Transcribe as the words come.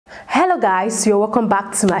Hello guys, you're welcome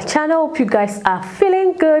back to my channel. Hope you guys are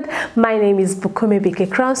feeling good. My name is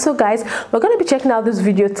pbuh. So guys, we're going to be checking out this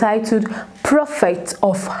video titled Prophet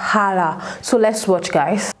of Allah. So let's watch,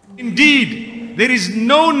 guys. Indeed, there is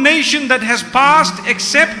no nation that has passed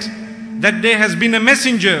except that there has been a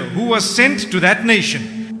messenger who was sent to that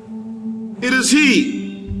nation. It is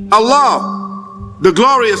He, Allah, the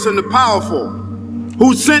glorious and the powerful,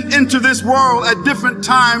 who sent into this world at different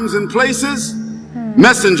times and places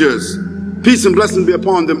messengers, peace and blessing be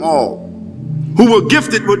upon them all, who were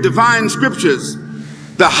gifted with divine scriptures,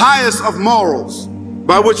 the highest of morals,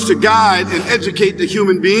 by which to guide and educate the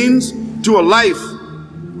human beings to a life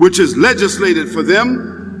which is legislated for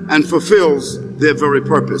them and fulfills their very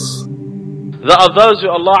purpose. There are those who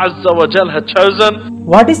Allah Azza wa Jal had chosen.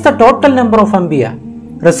 What is the total number of Anbiya?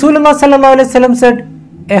 Rasulullah sallallahu alaihi wasallam said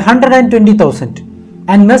 120,000,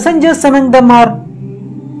 and messengers among them are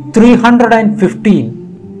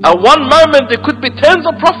 315. At one moment there could be tens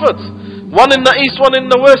of prophets, one in the east, one in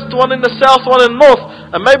the west, one in the south, one in the north,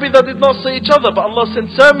 and maybe they did not see each other, but Allah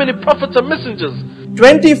sent so many prophets and messengers.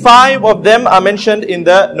 25 of them are mentioned in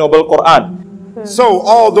the Noble Quran. So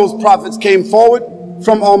all those prophets came forward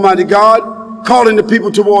from Almighty God, calling the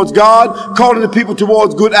people towards God, calling the people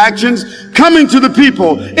towards good actions, coming to the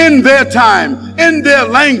people in their time, in their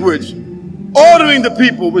language, ordering the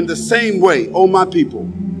people in the same way. O my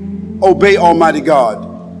people, obey Almighty God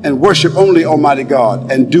and worship only Almighty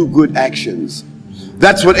God and do good actions.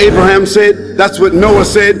 That's what Abraham said, that's what Noah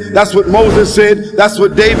said, that's what Moses said, that's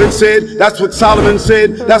what David said, that's what Solomon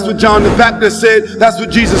said, that's what John the Baptist said, that's what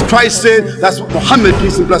Jesus Christ said, that's what Muhammad,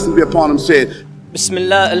 peace and blessing be upon him, said.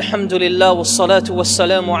 Bismillah, alhamdulillah, wassalatu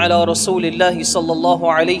wassalamu ala rasulillahi sallallahu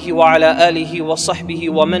alayhi wa ala alihi wa sahbihi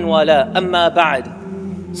wa man wala, amma ba'd.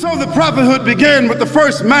 So the prophethood began with the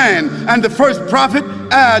first man and the first prophet,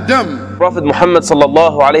 Adam. Prophet Muhammad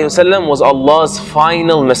sallallahu alayhi wasallam was Allah's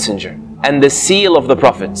final messenger and the seal of the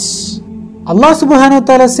prophets. Allah subhanahu wa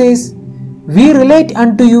ta'ala says, we relate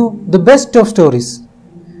unto you the best of stories.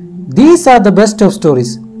 These are the best of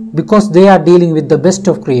stories because they are dealing with the best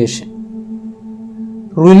of creation.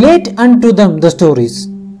 Relate unto them the stories.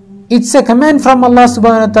 It's a command from Allah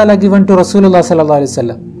subhanahu wa ta'ala given to Rasulullah sallallahu alayhi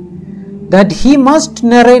wasallam, that he must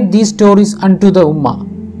narrate these stories unto the Ummah.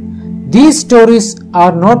 These stories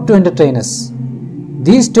are not to entertain us.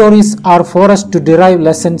 These stories are for us to derive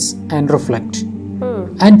lessons and reflect,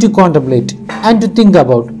 and to contemplate, and to think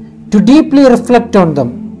about, to deeply reflect on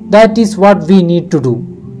them. That is what we need to do.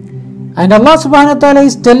 And Allah subhanahu wa ta'ala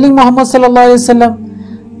is telling Muhammad sallallahu alayhi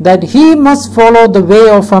wasallam that he must follow the way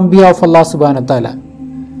of Anbiya of Allah subhanahu wa ta'ala.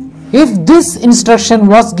 If this instruction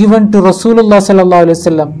was given to Rasulullah sallallahu alayhi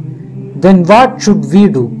wasallam, then what should we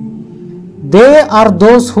do? They are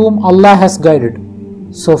those whom Allah has guided,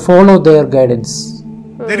 so follow their guidance.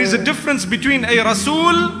 There is a difference between a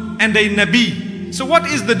Rasul and a Nabi. So what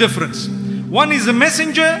is the difference? One is a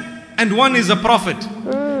messenger and one is a prophet.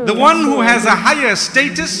 The one who has a higher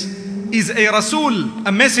status is a Rasul,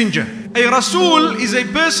 a messenger. A Rasul is a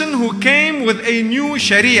person who came with a new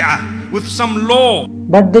Sharia, with some law.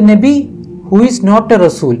 But the Nabi, who is not a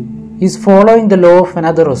Rasul, is following the law of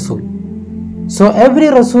another Rasul. So every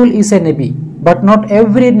Rasul is a Nabi, but not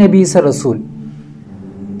every Nabi is a Rasul.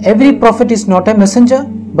 Every prophet is not a messenger,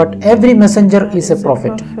 but every messenger is a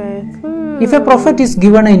prophet. If a prophet is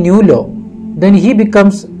given a new law, then he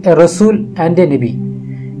becomes a Rasul and a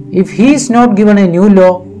Nabi. If he is not given a new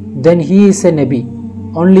law, then he is a Nabi,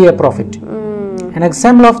 only a prophet. An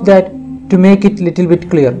example of that, to make it little bit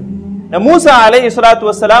clear. Now Musa alayhi salatu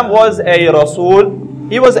wasalam was a Rasul.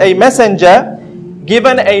 He was a messenger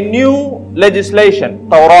given a new legislation,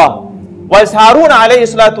 Torah. Whilst Harun alayhi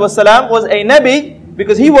salatu wasalam was a Nabi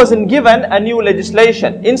because he wasn't given a new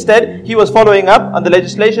legislation. Instead, he was following up on the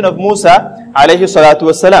legislation of Musa alayhi salatu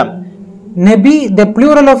wasalam. Nabi, the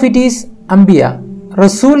plural of it is Anbiya.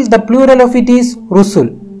 Rasul, the plural of it is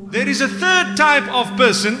Rusul. There is a third type of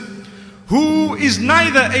person who is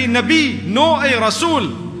neither a Nabi nor a Rasul,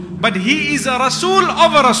 but he is a Rasul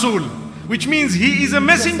of a Rasul, which means he is a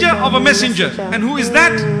messenger of a messenger. And who is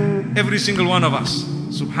that? Every single one of us.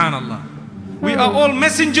 Subhanallah. We are all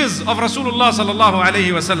messengers of Rasulullah sallallahu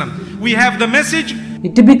alayhi wasallam. We have the message.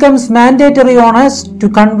 It becomes mandatory on us to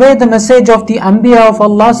convey the message of the Anbiya of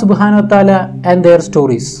Allah subhanahu wa ta'ala and their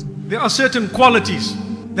stories. There are certain qualities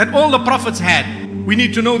that all the prophets had. We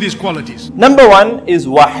need to know these qualities. Number one is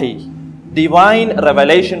wahi, divine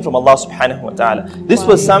revelation from Allah subhanahu wa ta'ala. This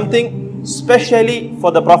was something specially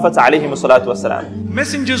for the prophets alayhi salatu wasalam.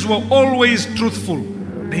 Messengers were always truthful.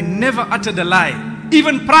 They never uttered a lie,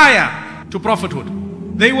 even prior to prophethood.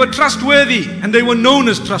 They were trustworthy and they were known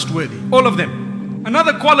as trustworthy, all of them.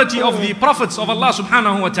 Another quality of the prophets of Allah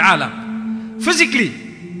subhanahu wa ta'ala, physically,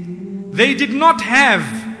 they did not have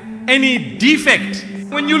any defect.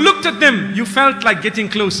 When you looked at them, you felt like getting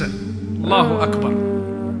closer. Allahu Akbar.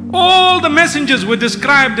 All the messengers were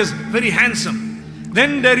described as very handsome.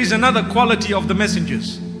 Then there is another quality of the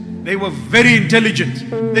messengers. They were very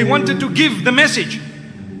intelligent. They wanted to give the message.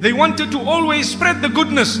 They wanted to always spread the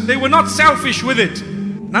goodness. They were not selfish with it.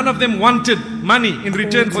 None of them wanted money in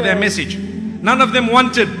return for their message. None of them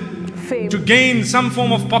wanted to gain some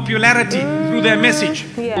form of popularity through their message.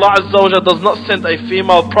 Allah Azza wa Jalla does not send a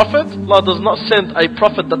female prophet. Allah does not send a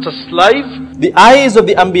prophet that's a slave. The eyes of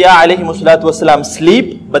the Anbiya alayhimu salatu wasalam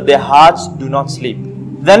sleep, but their hearts do not sleep.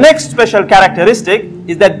 The next special characteristic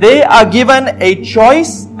is that they are given a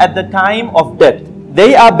choice at the time of death.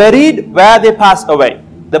 They are buried where they pass away.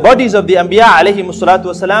 The bodies of the Anbiya alayhimu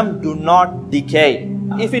salatu wasalam do not decay.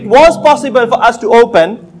 If it was possible for us to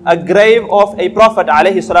open a grave of a prophet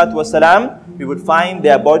alayhi salatu wasalam, we would find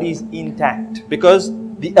their bodies intact, because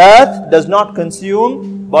the earth does not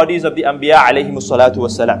consume bodies of the Anbiya alayhi salatu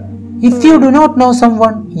wasalam. If you do not know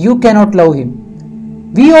someone, you cannot love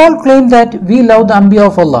him. We all claim that we love the Anbiya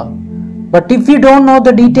of Allah, but if we don't know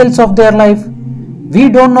the details of their life, we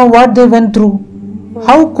don't know what they went through,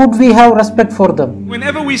 how could we have respect for them?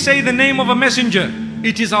 Whenever we say the name of a messenger,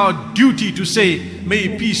 it is our duty to say,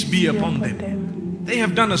 may peace be upon them. They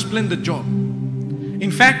have done a splendid job.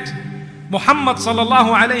 In fact, Muhammad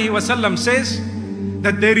sallallahu alayhi wasallam says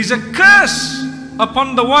that there is a curse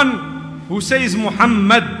upon the one who says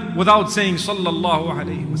Muhammad without saying sallallahu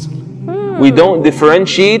alayhi wasallam. We don't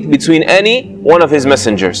differentiate between any one of his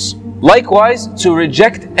messengers. Likewise, to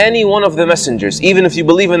reject any one of the messengers, even if you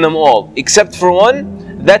believe in them all, except for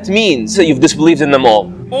one, that means that you've disbelieved in them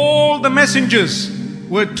all. All the messengers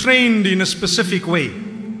were trained in a specific way.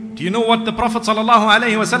 Do you know what the Prophet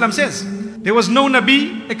ﷺ says? There was no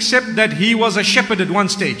Nabi except that he was a shepherd at one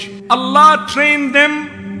stage. Allah trained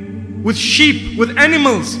them with sheep, with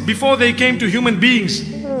animals, before they came to human beings.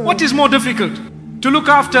 What is more difficult? To look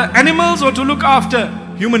after animals or to look after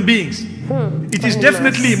human beings? It is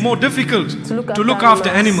definitely more difficult to look after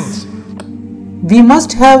animals. We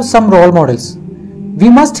must have some role models. We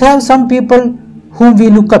must have some people whom we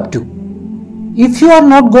look up to. If you are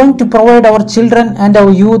not going to provide our children and our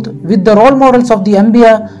youth with the role models of the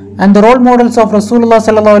Anbiya and the role models of Rasulullah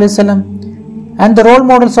sallallahu alaihi wasallam and the role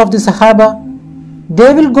models of the Sahaba,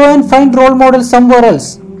 they will go and find role models somewhere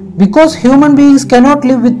else, because human beings cannot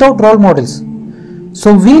live without role models.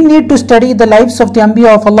 So we need to study the lives of the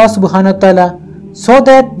Anbiya of Allah subhanahu wa ta'ala so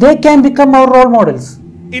that they can become our role models.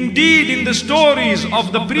 Indeed, in the stories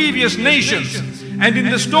of the previous nations and in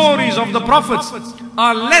the stories of the prophets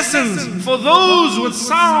are lessons for those with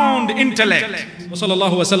sound intellect. وصلى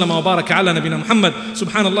الله وسلم وبارك على نبينا محمد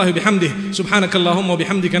سبحان الله بحمده سبحانك اللهم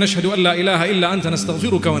وبحمدك نشهد أن لا إله إلا أنت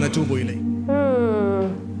نستغفرك ونتوب إليك.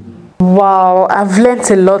 Wow, I've learned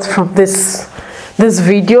a lot from this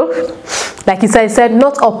video. Like I said,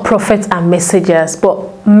 not all prophets are messengers, but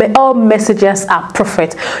all messengers are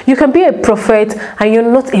prophets. You can be a prophet and you're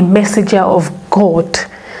not a messenger of God.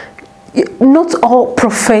 Not all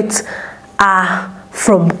prophets are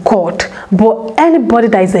from God, but anybody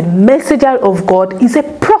that is a messenger of God is a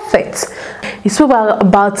prophet. It's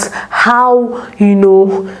about how, you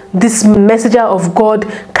know, this messenger of God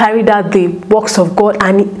carried out the works of God,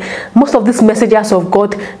 and most of these messengers of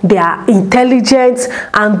God, they are intelligent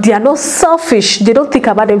and they are not selfish. They don't think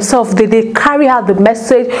about themselves. They carry out the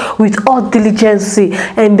message with all diligence,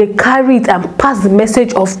 and they carry it and pass the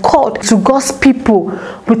message of God to God's people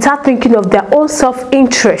without thinking of their own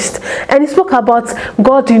self-interest. And he spoke about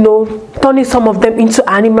God, you know, turning some of them into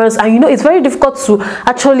animals, and you know, it's very difficult to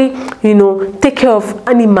actually, you know, take care of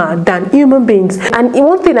animals than human beings. And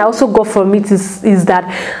one thing I also got from it is that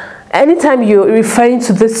anytime you're referring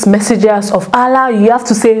to these messengers of Allah, you have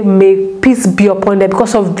to say may peace be upon them,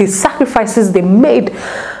 because of the sacrifices they made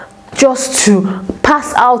just to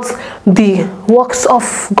pass out the works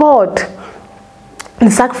of God. The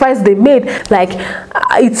sacrifice they made, like,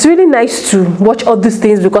 it's really nice to watch all these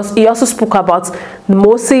things, because he also spoke about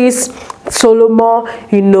Moses, Solomon,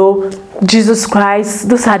 you know, Jesus Christ.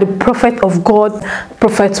 Those are the prophet of God,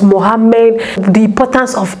 Prophet Muhammad. The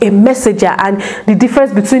importance of a messenger and the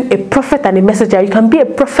difference between a prophet and a messenger. You can be a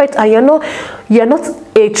prophet and you're not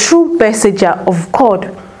a true messenger of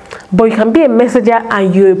God, but you can be a messenger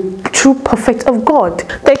and you're a true prophet of God.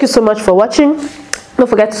 Thank you so much for watching. Don't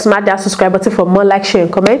forget to smash that subscribe button for more, like, share,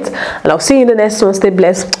 and comment. And I'll see you in the next one. Stay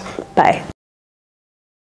blessed. Bye.